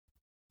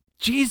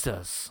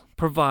Jesus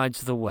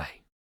provides the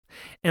way.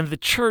 And the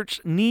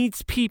church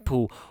needs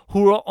people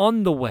who are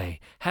on the way,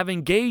 have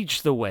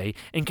engaged the way,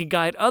 and can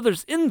guide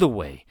others in the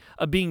way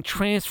of being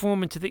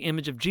transformed into the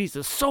image of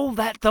Jesus so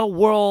that the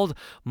world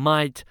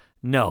might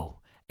know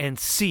and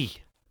see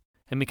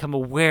and become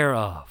aware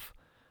of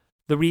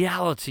the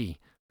reality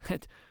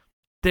that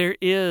there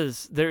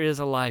is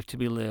a life to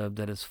be lived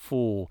that is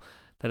full,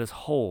 that is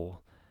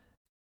whole,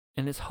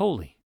 and is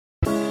holy.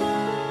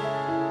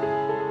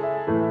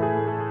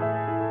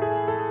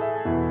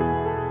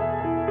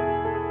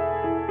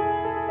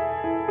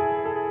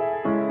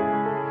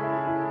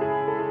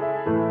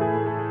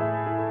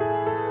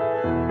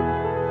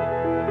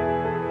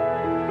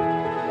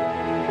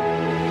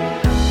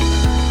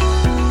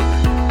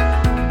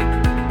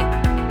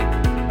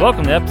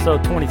 Welcome to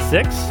episode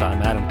 26.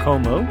 I'm Adam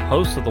Como,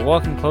 host of the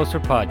Walking Closer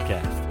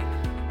podcast.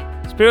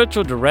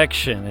 Spiritual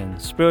direction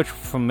and spiritual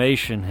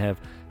formation have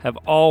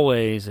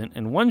always,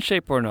 in one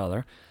shape or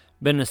another,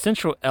 been an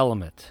essential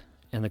element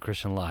in the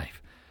Christian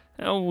life.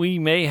 Now, we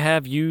may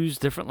have used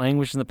different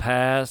language in the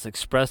past,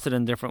 expressed it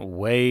in different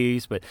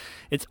ways, but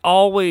it's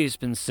always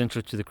been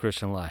central to the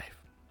Christian life.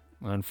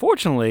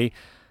 Unfortunately,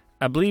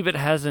 I believe it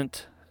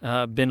hasn't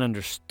been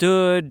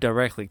understood,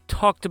 directly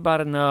talked about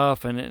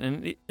enough, and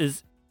it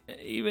is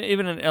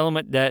even an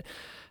element that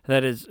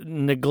is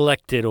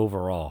neglected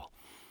overall.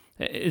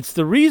 It's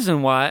the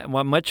reason why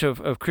much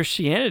of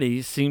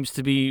Christianity seems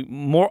to be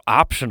more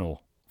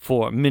optional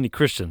for many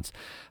Christians.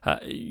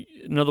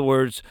 In other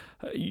words,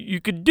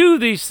 you could do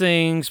these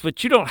things,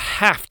 but you don't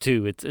have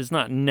to. It's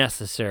not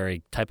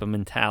necessary type of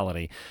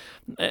mentality.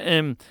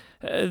 And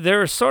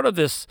there is sort of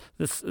this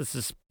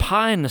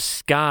pie in the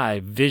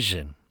sky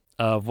vision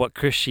of what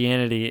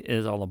Christianity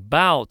is all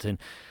about, and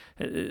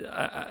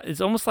it's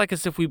almost like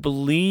as if we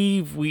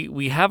believe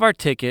we have our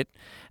ticket,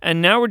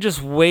 and now we're just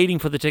waiting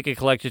for the ticket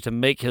collector to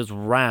make his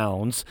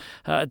rounds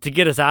to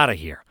get us out of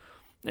here.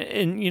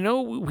 And,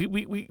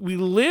 we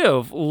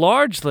live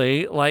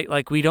largely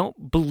like we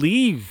don't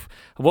believe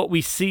what we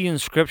see in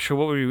Scripture,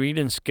 what we read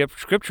in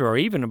Scripture, or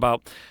even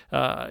about,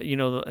 in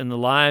the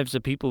lives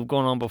of people who've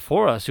gone on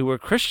before us who were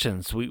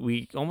Christians.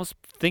 We almost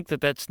think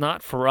that that's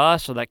not for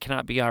us, or that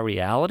cannot be our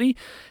reality.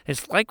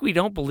 It's like we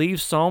don't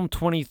believe Psalm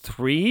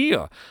 23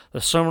 or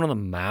the Sermon on the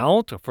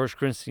Mount or 1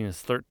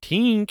 Corinthians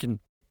 13 can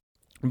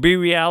be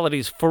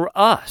realities for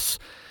us.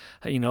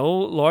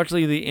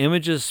 Largely the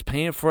images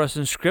painted for us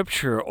in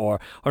Scripture are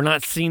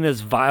not seen as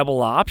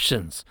viable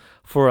options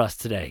for us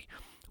today.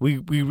 We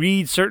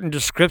read certain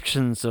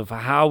descriptions of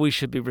how we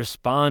should be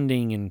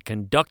responding and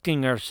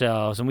conducting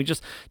ourselves, and we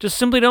just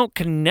simply don't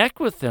connect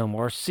with them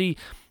or see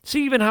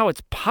even how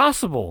it's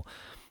possible.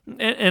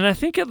 And I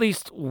think at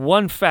least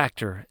one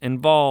factor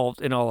involved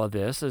in all of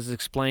this is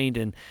explained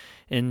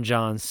in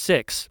John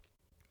 6.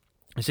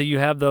 So you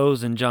have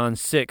those in John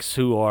 6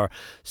 who are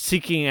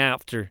seeking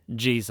after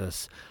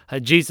Jesus.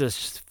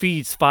 Jesus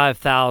feeds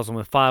 5,000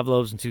 with 5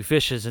 loaves and 2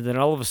 fishes, and then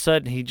all of a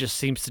sudden he just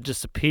seems to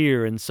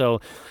disappear. And so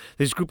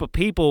this group of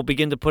people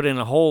begin to put in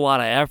a whole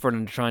lot of effort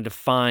into trying to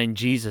find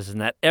Jesus, and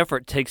that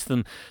effort takes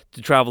them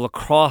to travel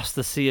across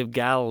the Sea of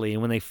Galilee.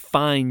 And when they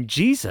find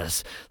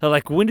Jesus, they're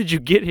like, when did you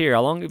get here?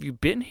 How long have you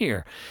been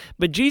here?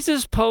 But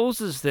Jesus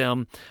poses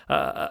them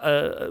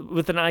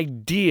with an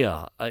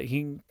idea.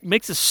 He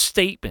makes a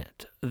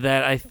statement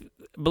that I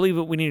believe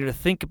that we need to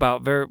think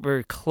about very,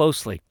 very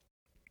closely.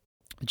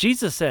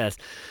 Jesus says,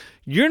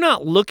 you're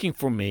not looking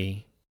for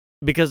me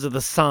because of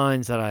the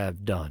signs that I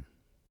have done.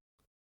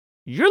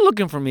 You're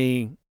looking for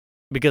me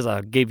because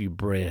I gave you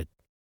bread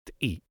to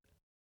eat.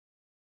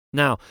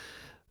 Now,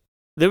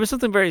 there was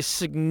something very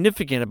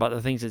significant about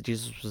the things that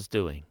Jesus was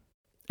doing.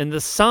 And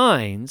the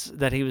signs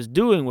that he was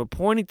doing were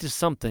pointing to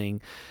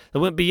something that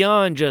went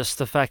beyond just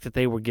the fact that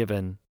they were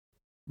given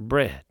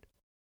bread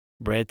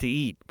to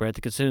eat, bread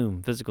to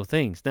consume, physical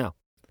things. Now,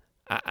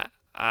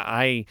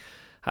 I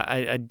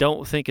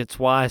don't think it's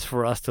wise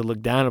for us to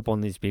look down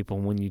upon these people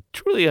when you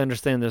truly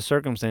understand their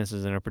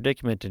circumstances and their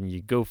predicament, and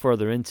you go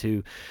further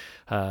into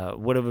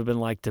what it would have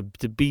been like to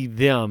be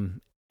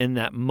them in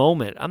that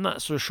moment. I'm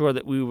not so sure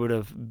that we would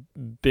have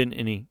been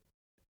any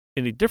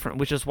different,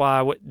 which is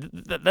why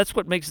that's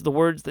what makes the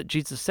words that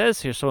Jesus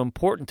says here so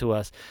important to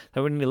us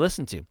that we need to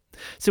listen to.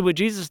 So what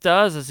Jesus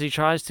does is he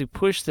tries to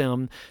push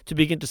them to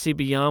begin to see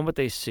beyond what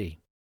they see,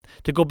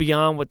 to go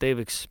beyond what they've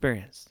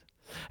experienced,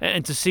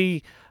 and to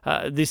see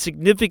the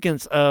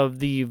significance of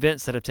the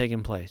events that have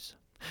taken place.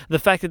 The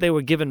fact that they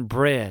were given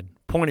bread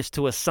pointed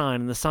to a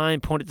sign, and the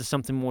sign pointed to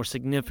something more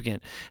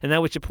significant. And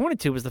that which it pointed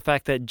to was the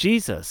fact that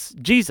Jesus,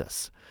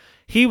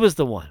 he was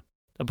the one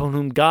upon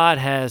whom God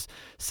has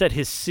set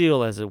his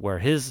seal, as it were,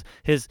 his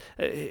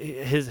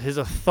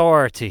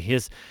authority,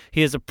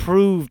 he is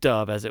approved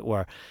of, as it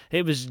were.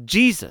 It was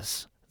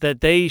Jesus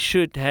that they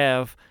should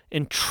have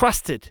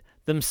entrusted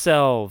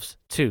themselves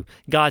to.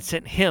 God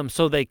sent him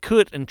so they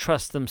could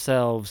entrust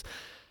themselves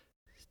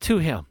to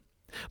him.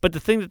 But the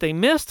thing that they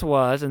missed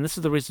was, and this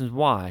is the reason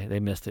why they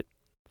missed it,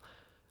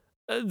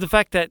 the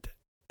fact that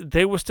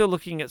they were still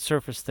looking at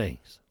surface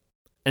things.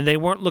 And they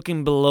weren't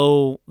looking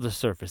below the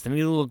surface. They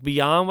needed to look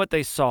beyond what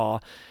they saw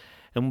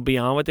and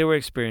beyond what they were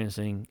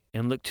experiencing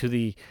and look to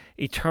the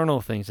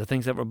eternal things, the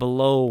things that were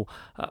below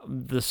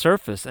the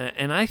surface.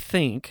 And I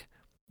think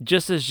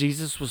just as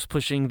Jesus was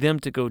pushing them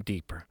to go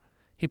deeper,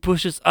 he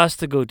pushes us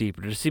to go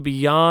deeper, to see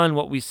beyond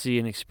what we see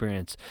and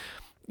experience.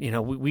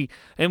 We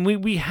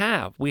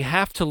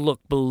have to look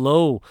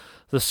below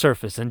the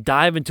surface and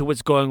dive into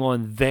what's going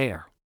on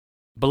there,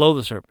 below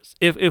the surface.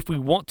 If we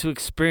want to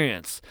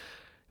experience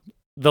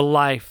the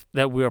life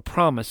that we are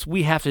promised,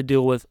 we have to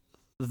deal with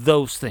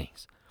those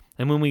things.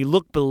 And when we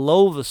look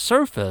below the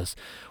surface,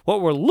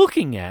 what we're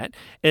looking at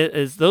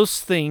is those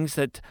things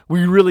that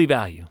we really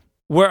value,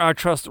 where our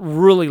trust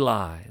really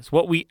lies,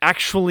 what we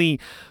actually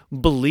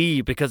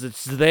believe, because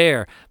it's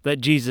there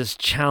that Jesus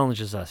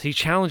challenges us. He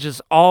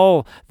challenges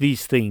all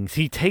these things.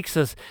 He takes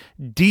us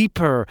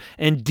deeper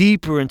and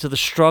deeper into the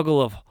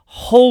struggle of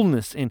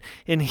wholeness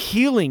and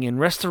healing and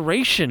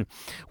restoration,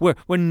 where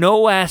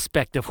no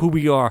aspect of who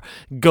we are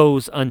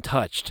goes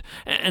untouched.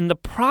 And the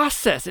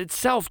process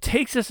itself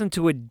takes us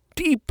into a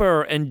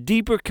deeper and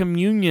deeper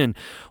communion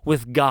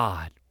with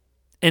God.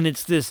 And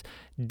it's this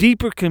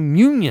deeper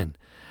communion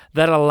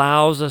that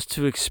allows us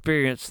to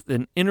experience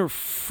an inner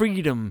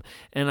freedom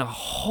and a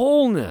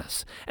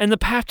wholeness. And the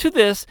path to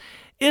this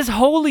is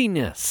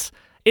holiness.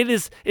 It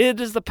is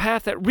the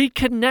path that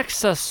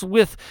reconnects us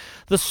with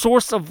the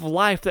source of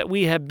life that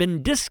we have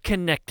been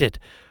disconnected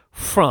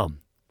from.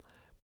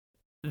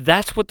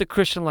 That's what the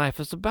Christian life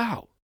is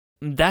about.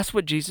 That's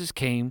what Jesus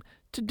came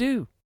to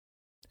do.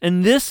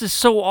 And this is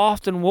so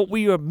often what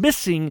we are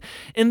missing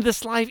in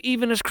this life,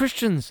 even as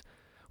Christians.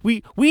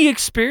 We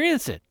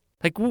experience it.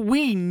 Like,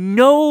 we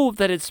know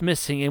that it's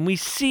missing, and we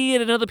see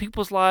it in other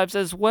people's lives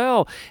as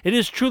well. It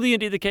is truly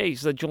indeed the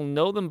case that you'll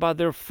know them by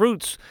their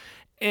fruits.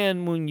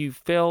 And when you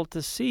fail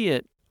to see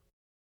it,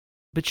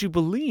 but you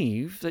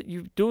believe that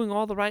you're doing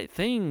all the right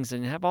things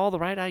and have all the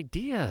right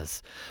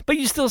ideas, but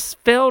you still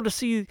fail to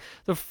see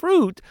the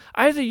fruit,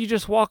 either you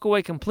just walk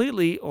away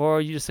completely, or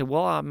you just say,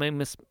 well, I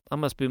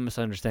must be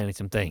misunderstanding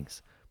some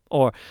things,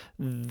 or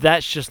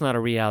that's just not a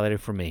reality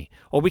for me.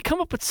 Or we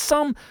come up with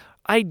some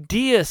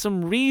idea,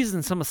 some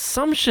reason, some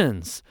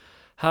assumptions,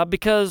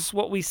 because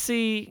what we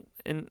see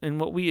and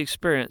what we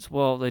experience,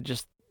 well, they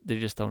just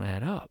don't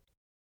add up.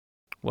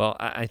 Well,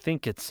 I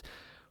think it's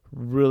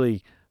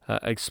really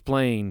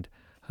explained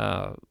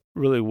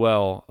really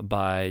well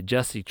by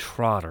Jesse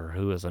Trotter,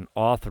 who is an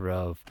author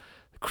of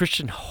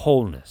Christian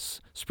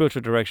Wholeness,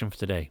 Spiritual Direction for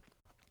Today.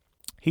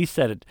 He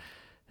said it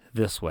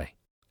this way: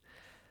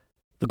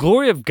 the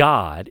glory of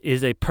God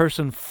is a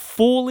person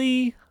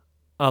fully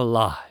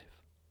alive.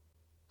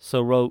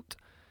 So wrote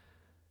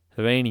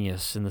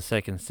Irenaeus in the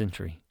 2nd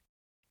century.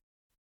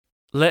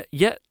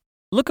 Yet,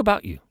 look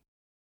about you.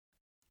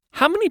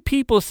 How many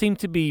people seem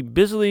to be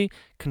busily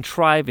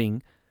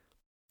contriving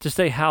to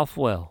stay half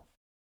well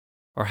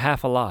or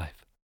half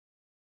alive?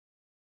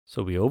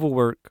 So we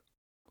overwork,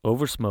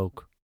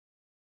 oversmoke,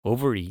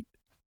 overeat,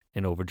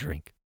 and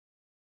overdrink.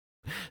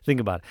 Think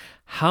about it.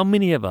 How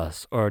many of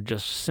us are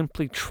just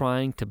simply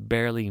trying to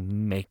barely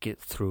make it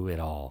through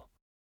it all?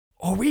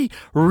 Are we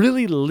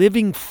really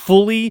living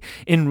fully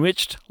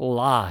enriched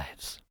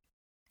lives?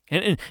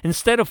 And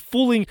instead of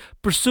fully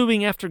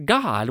pursuing after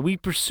God, we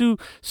pursue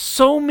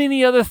so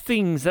many other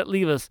things that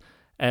leave us,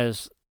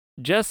 as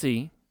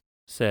Jesse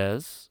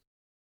says,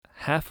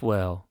 half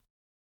well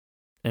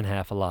and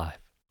half alive.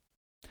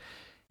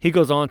 He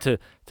goes on to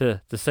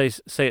say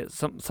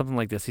something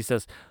like this. He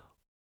says,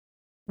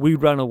 we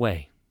run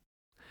away.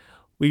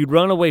 We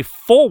run away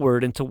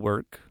forward into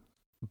work,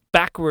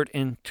 backward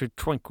into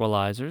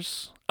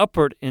tranquilizers,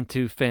 upward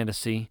into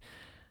fantasy,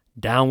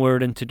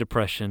 downward into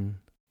depression,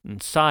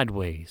 and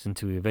sideways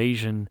into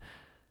evasion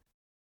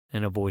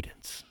and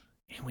avoidance.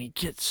 And we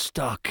get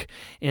stuck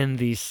in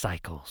these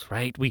cycles,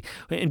 right?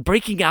 And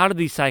breaking out of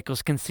these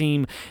cycles can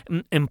seem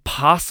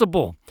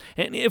impossible.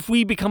 And if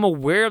we become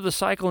aware of the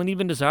cycle and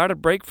even desire to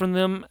break from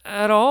them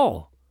at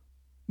all.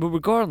 But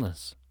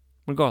regardless,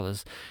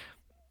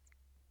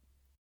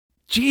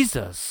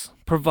 Jesus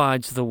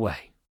provides the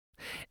way.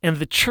 And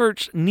the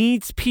church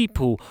needs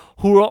people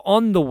who are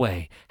on the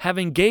way, have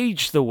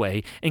engaged the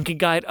way, and can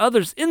guide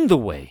others in the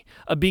way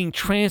of being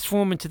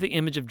transformed into the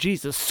image of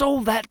Jesus,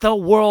 so that the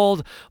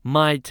world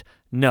might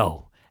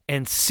know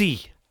and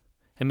see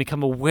and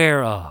become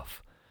aware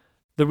of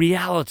the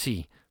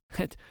reality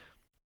that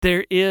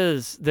there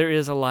is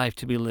a life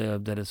to be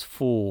lived that is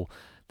full,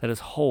 that is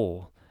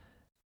whole,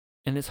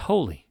 and is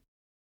holy.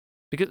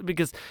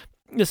 Because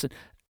listen,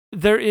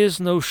 there is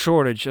no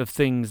shortage of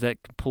things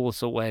that can pull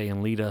us away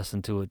and lead us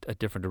into a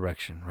different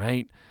direction,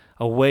 right?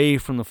 Away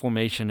from the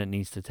formation that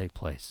needs to take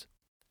place.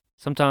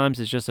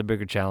 Sometimes it's just a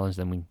bigger challenge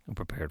than we are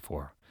prepared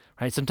for,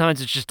 right? Sometimes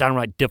it's just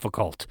downright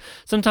difficult.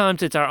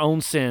 Sometimes it's our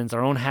own sins,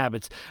 our own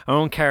habits, our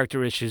own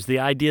character issues, the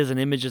ideas and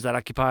images that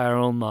occupy our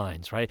own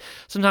minds, right?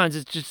 Sometimes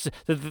it's just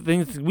the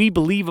things that we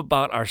believe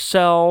about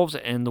ourselves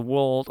and the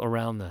world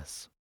around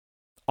us.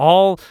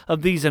 All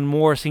of these and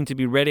more seem to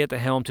be ready at the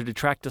helm to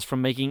detract us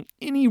from making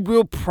any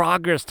real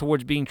progress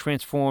towards being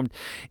transformed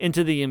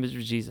into the image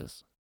of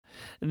Jesus.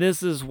 And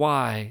this is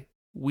why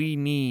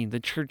the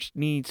church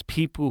needs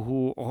people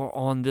who are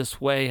on this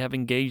way, have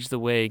engaged the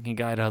way, and can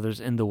guide others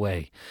in the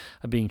way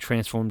of being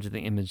transformed to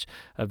the image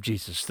of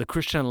Jesus. The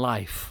Christian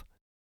life,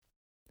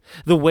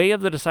 the way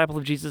of the disciple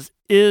of Jesus,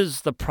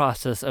 is the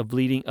process of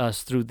leading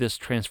us through this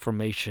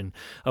transformation,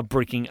 of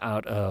breaking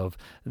out of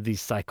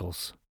these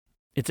cycles.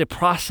 It's a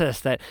process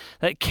that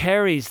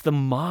carries the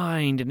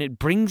mind and it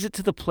brings it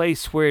to the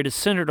place where it is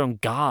centered on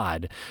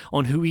God,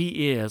 on who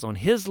He is, on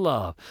His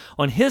love,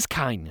 on His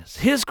kindness,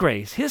 His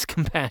grace, His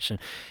compassion,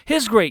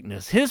 His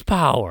greatness, His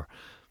power.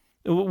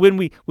 When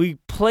we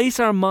place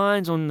our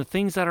minds on the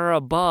things that are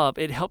above,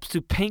 it helps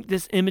to paint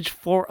this image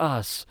for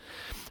us.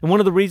 And one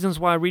of the reasons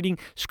why reading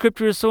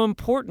Scripture is so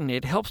important,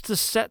 it helps to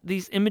set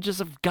these images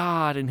of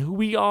God and who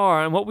we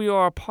are and what we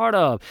are a part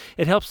of.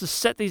 It helps to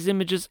set these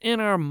images in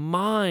our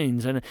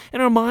minds, and in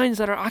our minds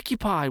that are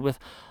occupied with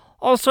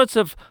all sorts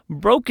of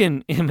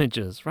broken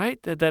images, right,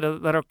 that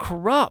are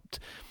corrupt.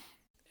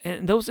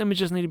 And those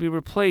images need to be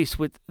replaced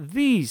with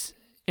these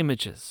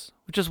images,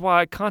 which is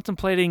why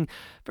contemplating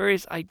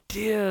various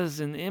ideas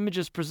and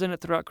images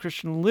presented throughout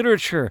Christian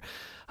literature,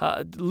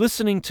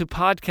 listening to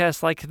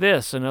podcasts like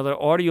this and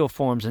other audio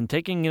forms, and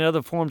taking in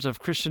other forms of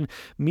Christian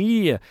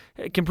media,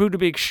 it can prove to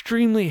be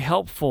extremely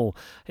helpful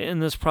in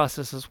this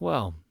process as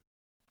well.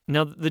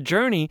 Now, the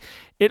journey,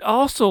 it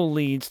also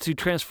leads to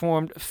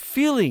transformed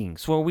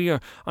feelings, where we are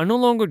no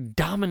longer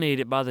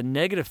dominated by the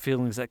negative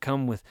feelings that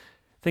come with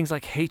things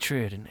like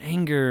hatred and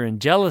anger and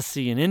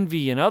jealousy and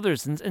envy and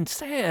others. And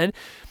instead,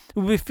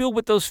 we feel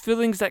with those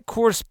feelings that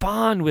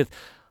correspond with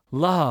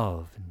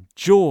love and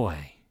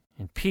joy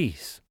and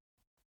peace.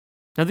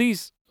 Now,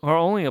 these are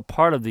only a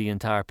part of the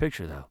entire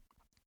picture, though.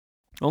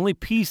 Only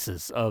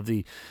pieces of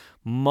the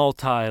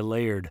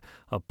multi-layered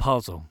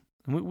puzzle.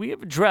 And we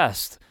have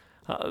addressed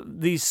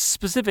these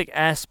specific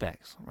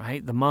aspects,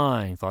 right? The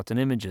mind, thoughts and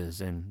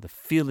images, and the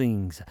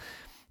feelings.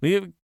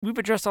 We've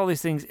addressed all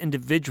these things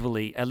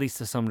individually, at least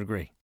to some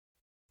degree.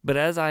 But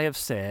as I have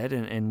said,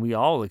 and we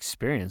all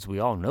experience, we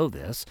all know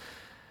this,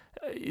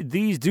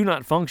 these do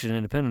not function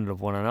independent of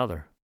one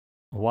another.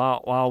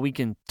 While we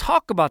can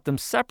talk about them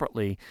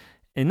separately,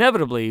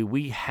 inevitably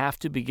we have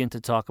to begin to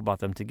talk about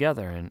them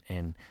together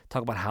and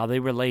talk about how they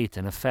relate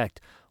and affect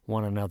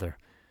one another.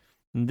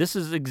 And this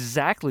is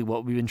exactly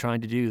what we've been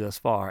trying to do thus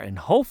far, and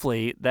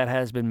hopefully that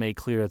has been made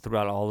clear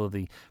throughout all of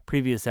the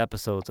previous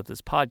episodes of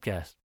this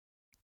podcast.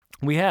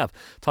 We have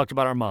talked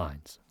about our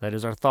minds, that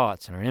is our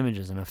thoughts and our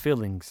images and our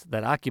feelings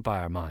that occupy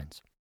our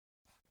minds.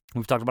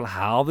 We've talked about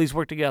how these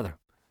work together,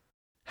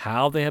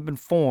 how they have been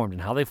formed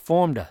and how they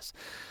formed us.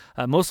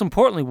 Most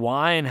importantly,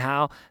 why and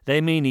how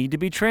they may need to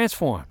be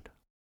transformed.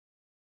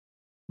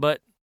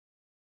 But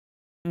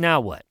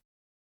now what?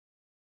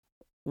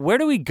 Where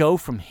do we go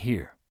from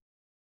here?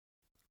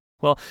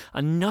 Well,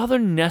 another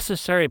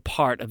necessary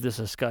part of this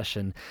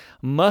discussion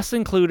must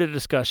include a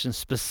discussion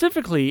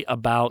specifically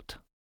about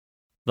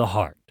the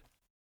heart.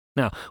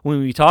 Now, when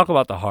we talk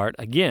about the heart,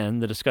 again,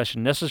 the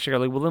discussion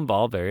necessarily will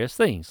involve various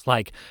things,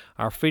 like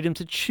our freedom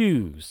to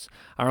choose,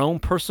 our own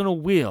personal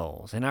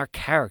wills, and our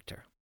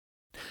character.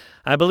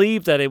 I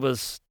believe that it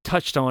was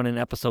touched on in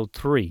episode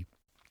 3,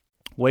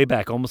 way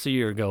back almost a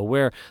year ago,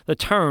 where the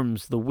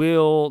terms, the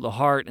will, the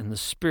heart, and the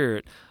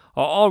spirit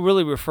are all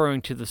really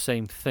referring to the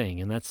same thing,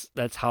 and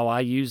that's how I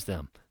use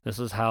them. This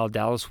is how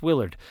Dallas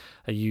Willard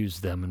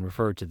used them and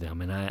referred to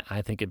them, and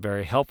I think it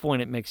very helpful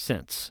and it makes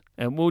sense.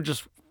 And we'll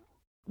just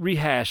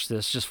rehash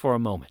this just for a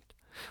moment.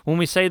 When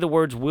we say the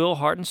words will,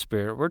 heart, and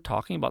spirit, we're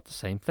talking about the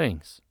same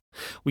things.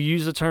 We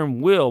use the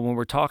term will when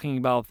we're talking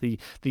about the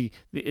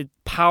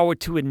power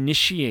to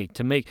initiate,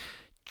 to make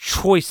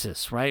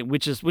choices, right?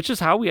 Which is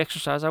how we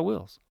exercise our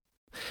wills.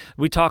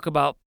 We talk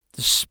about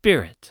the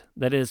spirit,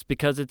 that is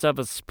because it's of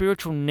a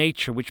spiritual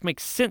nature, which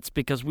makes sense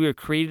because we are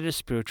created as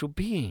spiritual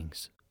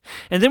beings.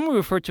 And then we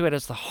refer to it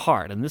as the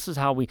heart, and this is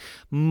how we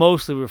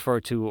mostly refer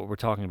to what we're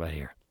talking about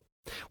here.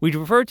 We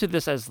refer to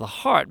this as the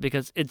heart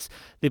because it's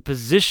the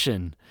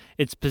position,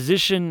 its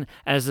position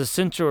as the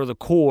center or the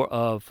core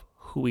of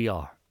who we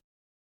are.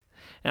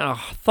 And our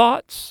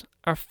thoughts,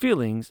 our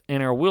feelings,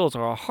 and our wills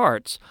or our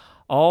hearts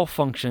all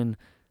function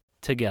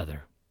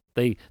together.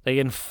 They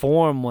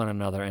inform one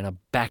another in a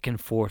back and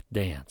forth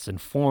dance,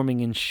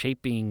 informing and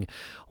shaping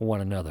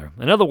one another.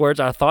 In other words,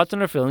 our thoughts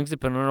and our feelings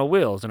depend on our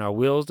wills, and our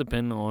wills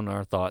depend on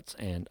our thoughts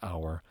and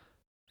our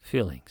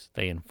feelings.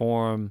 They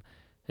inform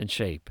and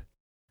shape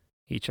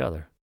each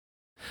other.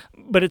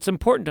 But it's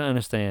important to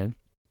understand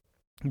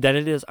that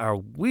it is our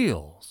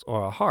wills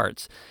or our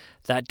hearts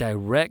that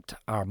direct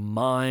our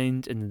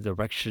minds in the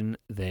direction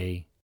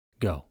they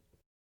go.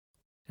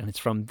 And it's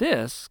from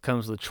this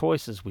comes the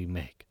choices we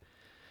make,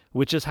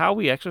 which is how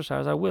we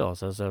exercise our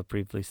wills, as I've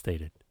previously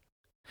stated.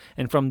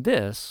 And from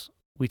this,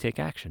 we take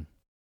action.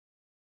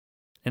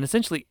 And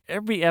essentially,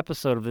 every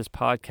episode of this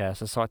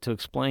podcast has sought to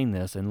explain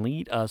this and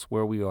lead us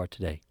where we are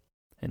today.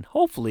 And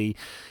hopefully,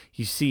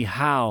 you see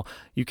how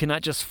you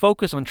cannot just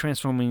focus on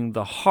transforming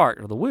the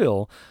heart or the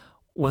will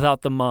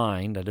without the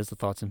mind, that is the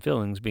thoughts and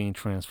feelings, being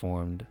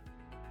transformed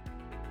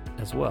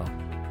as well.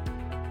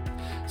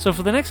 So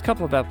for the next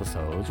couple of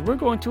episodes, we're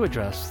going to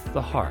address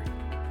the heart.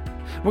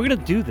 We're going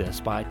to do this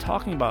by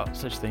talking about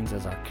such things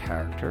as our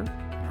character,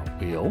 and our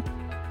will,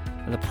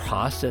 and the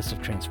process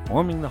of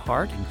transforming the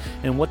heart,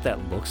 and what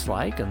that looks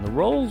like, and the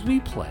roles we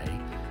play,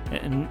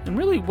 and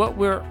really what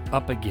we're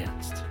up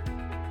against.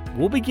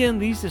 We'll begin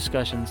these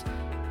discussions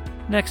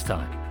next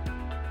time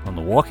on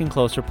the Walking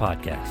Closer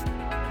podcast.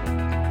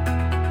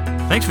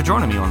 Thanks for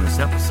joining me on this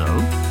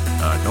episode.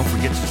 Don't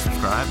forget to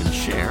subscribe and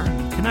share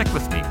and connect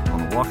with me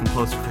on the Walking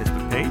Closer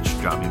Facebook page.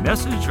 Drop me a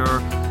message or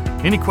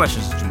any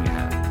questions that you may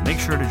have. Make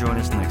sure to join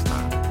us next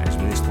time as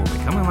we explore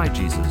becoming like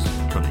Jesus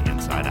from the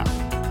inside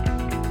out.